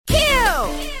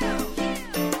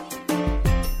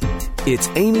It's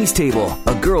Amy's Table,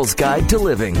 a girl's guide to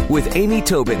living with Amy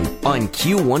Tobin on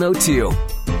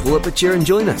Q102. Pull up a chair and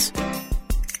join us.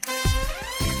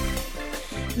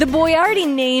 The Boiardi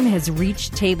name has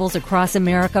reached tables across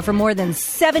America for more than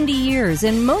 70 years,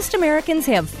 and most Americans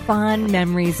have fond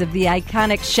memories of the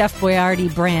iconic Chef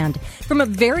Boyardee brand. From a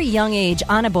very young age,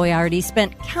 Anna Boiardi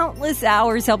spent countless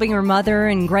hours helping her mother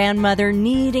and grandmother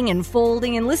kneading and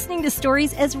folding and listening to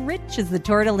stories as rich as the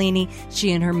tortellini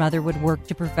she and her mother would work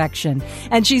to perfection.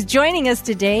 And she's joining us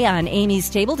today on Amy's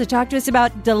Table to talk to us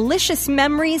about delicious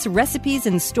memories, recipes,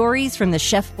 and stories from the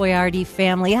Chef Boyardee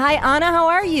family. Hi, Anna. How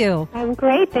are you? I'm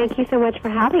great. Thank you so much for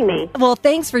having me. Well,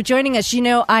 thanks for joining us. You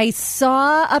know, I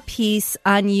saw a piece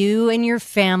on you and your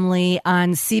family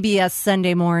on CBS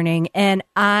Sunday Morning, and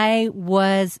I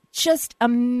was just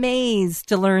amazed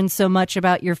to learn so much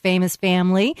about your famous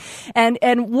family. And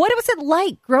what was it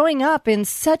like growing up in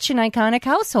such an iconic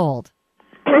household?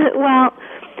 Well,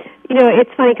 you know, it's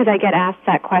funny because I get asked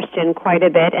that question quite a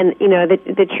bit. And, you know,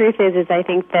 the truth is I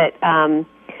think that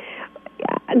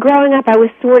growing up, I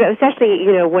was sort of, especially,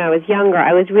 you know, when I was younger,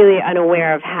 I was really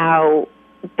unaware of how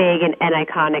big and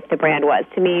iconic the brand was.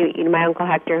 To me, you know, my Uncle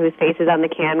Hector, whose face is on the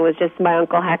can, was just my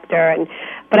Uncle Hector.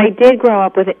 But I did grow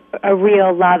up with a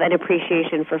real love and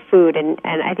appreciation for food. And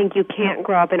I think you can't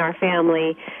grow up in our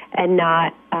family and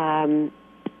not,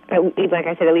 like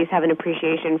I said, at least have an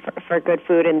appreciation for good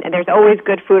food. And there's always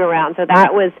good food around. So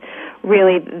that was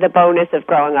really the bonus of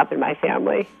growing up in my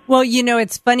family. Well, you know,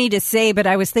 it's funny to say, but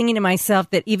I was thinking to myself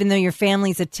that even though your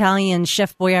family's Italian,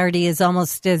 Chef Boyardee is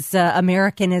almost as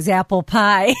American as apple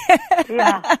pie.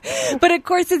 Yeah. But of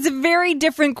course, it's a very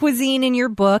different cuisine in your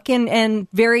book and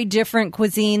very different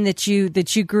cuisine that you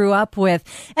grew up with.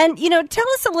 And, you know, tell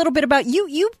us a little bit about you.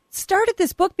 You started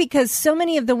this book because so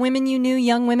many of the women you knew,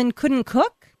 young women, couldn't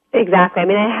cook. Exactly. I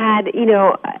mean, I had, you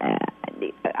know,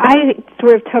 I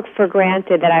sort of took for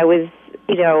granted that I was,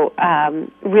 you know,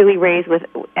 really raised with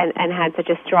and had such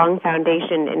a strong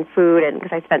foundation in food, and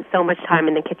because I spent so much time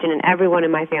in the kitchen, and everyone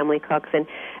in my family cooks, and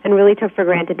really took for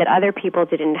granted that other people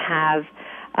didn't have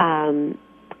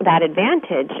that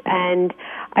advantage. And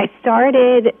I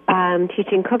started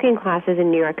teaching cooking classes in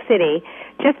New York City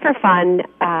just for fun,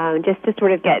 just to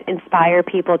sort of inspire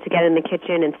people to get in the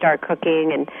kitchen and start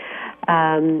cooking. And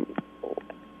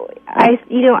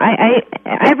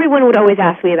everyone would always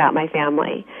ask me about my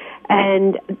family,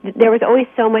 and there was always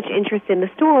so much interest in the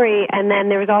story, and then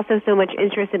there was also so much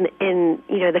interest in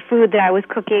you know, the food that I was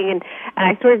cooking, and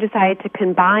I sort of decided to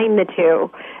combine the two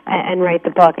and write the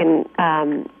book. And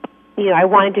you know, I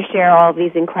wanted to share all of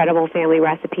these incredible family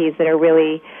recipes that are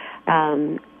really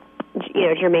you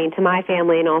know, germane to my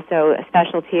family, and also a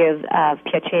specialty of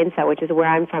Piacenza, which is where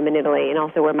I'm from in Italy, and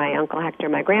also where my Uncle Hector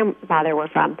and my grandfather were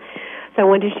from. So I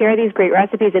wanted to share these great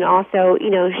recipes and also, you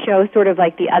know, show sort of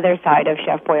like the other side of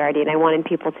Chef Boyardee. And I wanted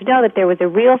people to know that there was a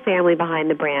real family behind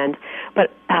the brand, but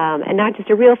and not just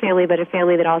a real family, but a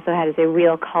family that also has a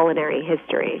real culinary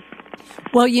history.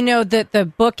 Well, you know,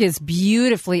 the book is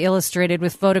beautifully illustrated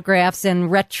with photographs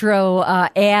and retro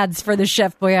ads for the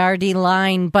Chef Boyardee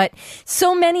line, but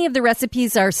so many of the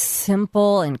recipes are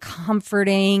simple and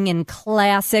comforting and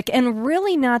classic and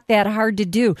really not that hard to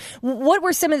do. What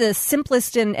were some of the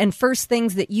simplest and first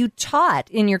things that you taught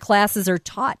in your classes or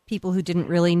taught people who didn't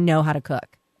really know how to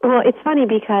cook? Well, it's funny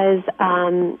because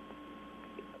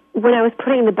when I was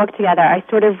putting the book together, I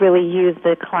sort of really used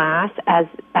the class as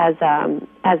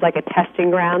like a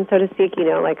testing ground, so to speak, you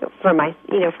know, like for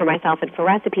myself and for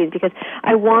recipes, because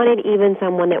I wanted even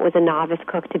someone that was a novice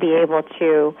cook to be able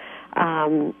to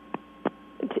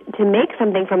make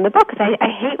something from the book. Because I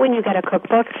hate when you get a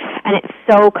cookbook and it's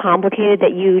so complicated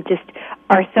that you just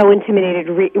are so intimidated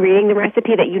reading the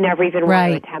recipe that you never even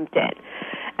want to attempt it.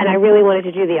 And I really wanted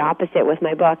to do the opposite with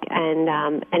my book,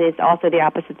 and it's also the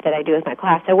opposite that I do with my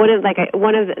class. So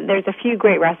there's a few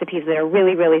great recipes that are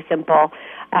really, really simple,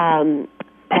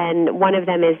 and one of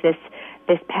them is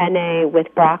this penne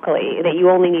with broccoli that you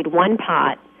only need one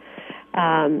pot,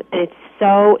 and it's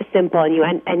so simple.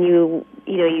 And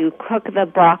you cook the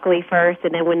broccoli first,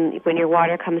 and then when your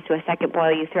water comes to a second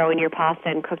boil, you throw in your pasta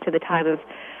and cook to the time of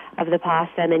the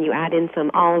pasta, and then you add in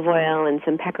some olive oil and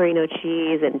some pecorino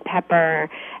cheese and pepper,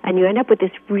 and you end up with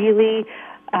this really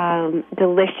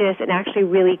delicious and actually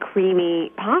really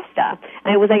creamy pasta.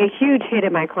 And it was like a huge hit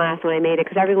in my class when I made it,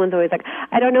 because everyone's always like,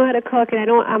 I don't know how to cook, and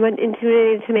I'm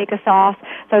intimidated to make a sauce.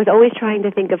 So I was always trying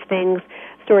to think of things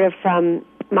sort of from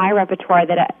my repertoire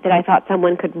that I thought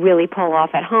someone could really pull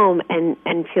off at home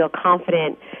and feel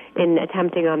confident in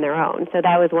attempting on their own. So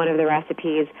that was one of the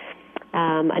recipes.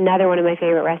 Another one of my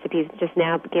favorite recipes, just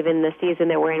now, given the season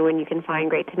that we're in when you can find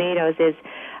great tomatoes, is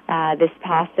this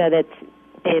pasta that's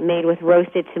made with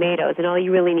roasted tomatoes, and all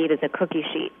you really need is a cookie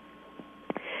sheet.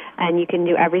 And you can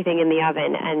do everything in the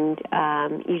oven, and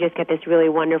you just get this really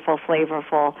wonderful,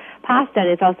 flavorful pasta. And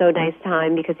it's also a nice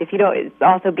time because if you don't, it's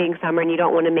also being summer, and you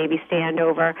don't want to maybe stand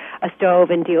over a stove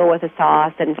and deal with a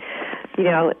sauce. And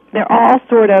they're all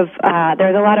sort of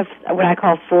there's a lot of what I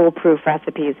call foolproof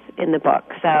recipes in the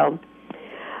book. So,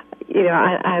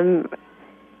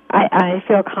 I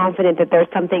feel confident that there's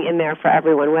something in there for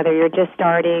everyone, whether you're just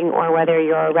starting or whether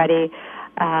you're already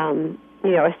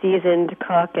a seasoned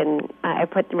cook, and I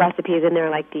put recipes in there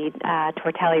like the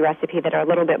tortelli recipe that are a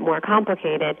little bit more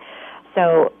complicated,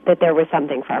 so that there was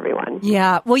something for everyone.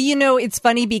 Yeah. Well, it's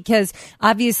funny because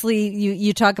obviously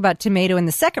you talk about tomato in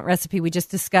the second recipe we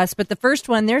just discussed, but the first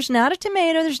one, there's not a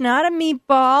tomato, there's not a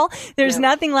meatball, there's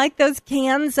nothing like those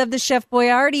cans of the Chef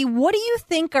Boyardee. What do you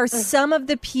think are some of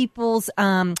the people's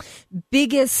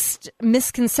biggest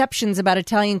misconceptions about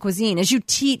Italian cuisine as you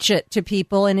teach it to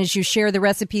people and as you share the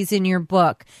recipes in your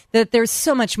book, that there's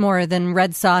so much more than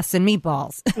red sauce and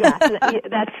meatballs? Yes,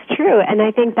 that's true. And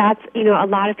I think that's, a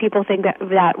lot of people think that's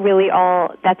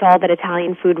all that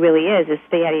Italian food really is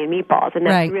spaghetti and meatballs, and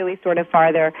that's really sort of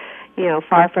far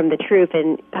from the truth.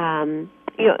 And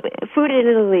food in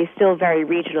Italy is still very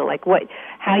regional. Like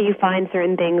how you find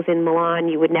certain things in Milan,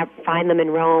 you would never find them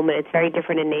in Rome, and it's very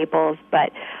different in Naples.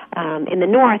 But in the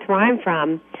north, where I'm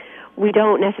from, we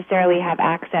don't necessarily have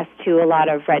access to a lot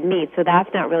of red meat, so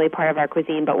that's not really part of our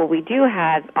cuisine. But what we do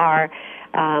have are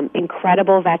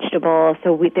incredible vegetables.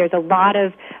 So there's a lot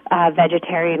of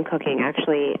vegetarian cooking,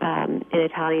 actually, in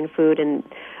Italian food. And,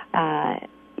 I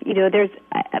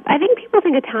think people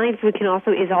think Italian food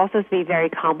is also to be very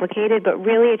complicated, but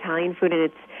really Italian food in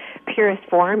its purest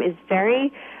form is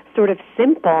very sort of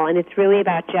simple, and it's really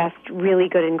about just really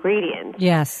good ingredients.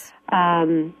 Yes. A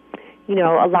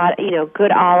lot,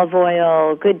 good olive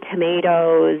oil, good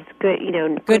tomatoes,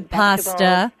 good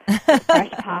pasta,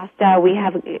 fresh pasta. We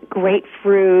have great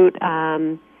fruit,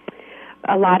 a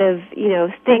lot of,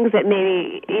 things that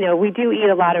maybe, we do eat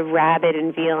a lot of rabbit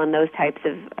and veal and those types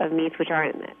of meats, which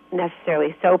aren't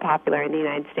necessarily so popular in the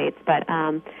United States, but,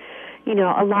 a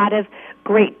lot of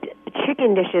great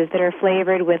chicken dishes that are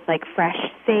flavored with like fresh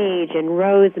sage and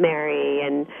rosemary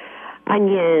and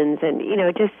onions and,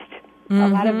 just a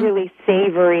lot of really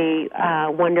savory,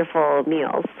 wonderful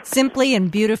meals. Simply and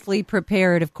beautifully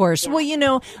prepared, of course. Yeah.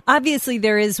 Well, obviously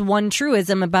there is one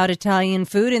truism about Italian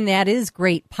food, and that is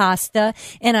great pasta.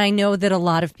 And I know that a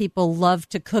lot of people love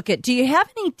to cook it. Do you have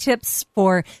any tips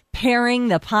for pairing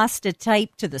the pasta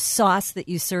type to the sauce that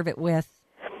you serve it with?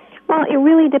 Well, it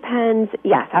really depends.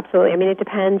 Yes, absolutely. I mean, it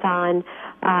depends on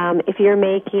if you're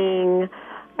making,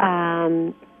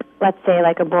 let's say,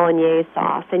 like a bolognese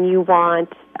sauce, and you want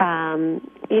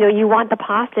the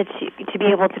pasta to be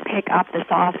able to pick up the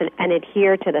sauce and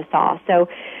adhere to the sauce. So,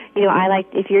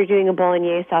 if you're doing a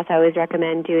bolognese sauce, I always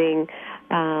recommend doing,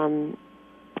 and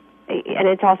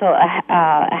it's also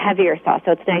a heavier sauce,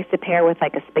 so it's nice to pair with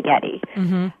like a spaghetti.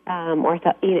 If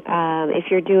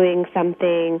you're doing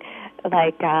something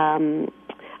like a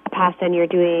pasta and you're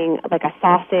doing like a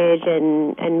sausage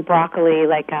and broccoli,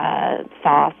 like a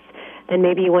sauce, then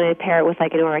maybe you want to pair it with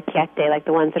like an orecchiette, like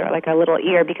the ones that are like a little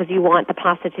ear, because you want the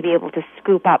pasta to be able to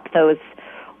scoop up those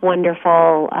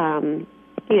wonderful,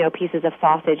 pieces of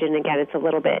sausage. And again, it's a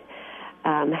little bit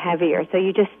heavier. So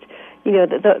you just,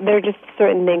 there are just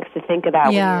certain things to think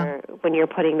about when you're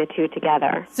putting the two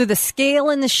together. So the scale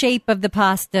and the shape of the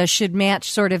pasta should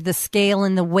match sort of the scale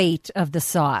and the weight of the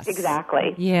sauce.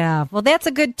 Exactly. Yeah. Well, that's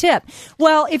a good tip.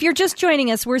 Well, if you're just joining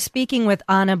us, we're speaking with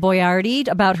Anna Boyardee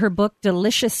about her book,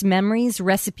 Delicious Memories,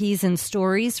 Recipes and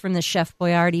Stories from the Chef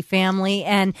Boyardee Family.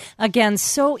 And again,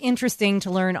 so interesting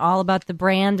to learn all about the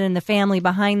brand and the family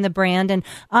behind the brand. And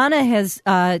Anna has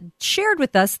shared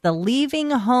with us the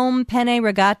Leaving Home Penne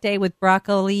Rigate with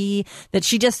broccoli that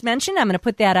she just mentioned. I'm going to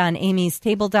put that on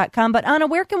amystable.com. But Anna,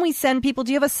 where can we send people?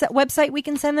 Do you have a website we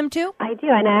can send them to? I do,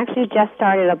 and I actually just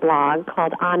started a blog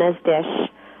called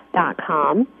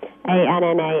annasdish.com,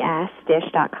 ANNAS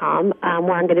dish.com,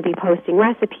 where I'm going to be posting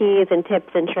recipes and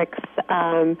tips and tricks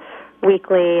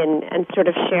weekly and sort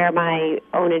of share my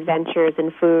own adventures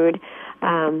in food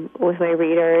with my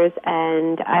readers.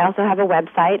 And I also have a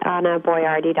website,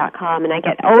 AnnaBoyardee.com, and I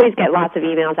always get lots of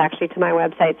emails actually to my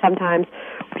website. Sometimes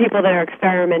people that are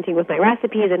experimenting with my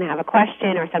recipes and have a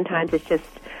question, or sometimes it's just,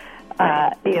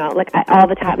 all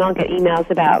the time I'll get emails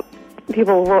about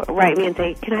people write me and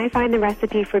say, can I find the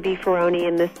recipe for beefaroni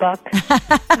in this book?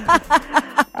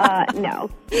 No.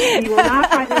 You will not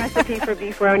find the recipe for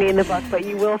beefaroni in the book, but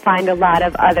you will find a lot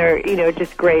of other,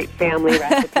 just great family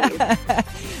recipes.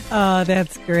 Oh,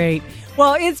 that's great.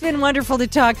 Well, it's been wonderful to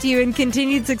talk to you, and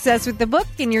continued success with the book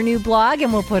and your new blog.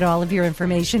 And we'll put all of your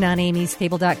information on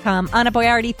amystable.com. Anna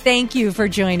Boiardi, thank you for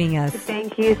joining us.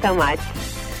 Thank you so much.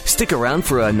 Stick around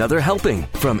for another helping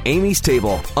from Amy's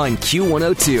Table on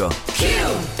Q102. Q!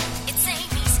 It's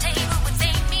Amy's Table with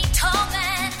Amy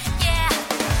Tobin. Yeah.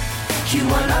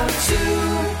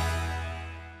 Q102.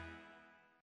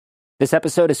 This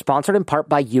episode is sponsored in part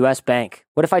by U.S. Bank.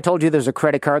 What if I told you there's a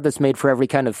credit card that's made for every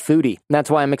kind of foodie? That's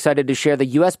why I'm excited to share the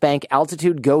U.S. Bank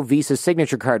Altitude Go Visa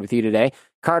Signature Card with you today.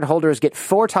 Card holders get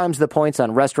 4 times the points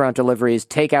on restaurant deliveries,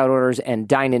 takeout orders, and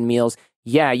dine-in meals.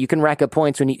 Yeah, you can rack up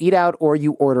points when you eat out or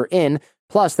you order in.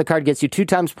 Plus, the card gets you 2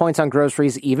 times points on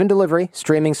groceries, even delivery,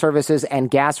 streaming services, and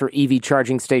gas or EV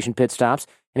charging station pit stops.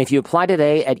 And if you apply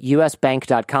today at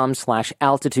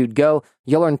usbank.com/altitudego,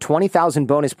 you'll earn 20,000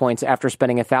 bonus points after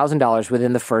spending $1,000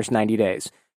 within the first 90 days.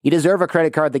 You deserve a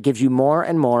credit card that gives you more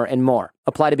and more and more.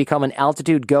 Apply to become an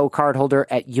Altitude Go cardholder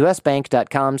at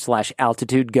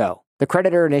usbank.com/altitudego. The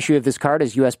creditor and issue of this card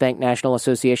is U.S. Bank National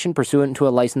Association, pursuant to a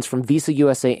license from Visa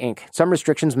USA, Inc. Some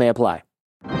restrictions may apply.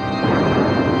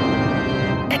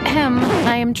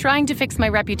 I am trying to fix my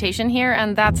reputation here,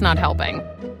 and that's not helping.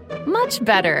 Much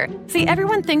better. See,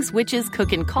 everyone thinks witches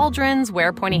cook in cauldrons,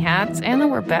 wear pointy hats, and that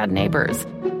we're bad neighbors.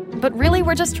 But really,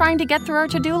 we're just trying to get through our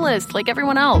to-do list like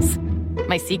everyone else.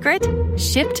 My secret?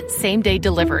 Shipt same-day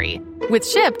delivery. With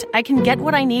Shipt, I can get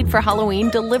what I need for Halloween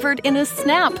delivered in a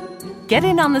snap. Get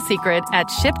in on the secret at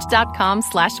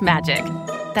shipt.com/magic.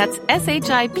 That's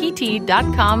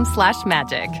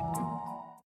SHIPT.com/magic.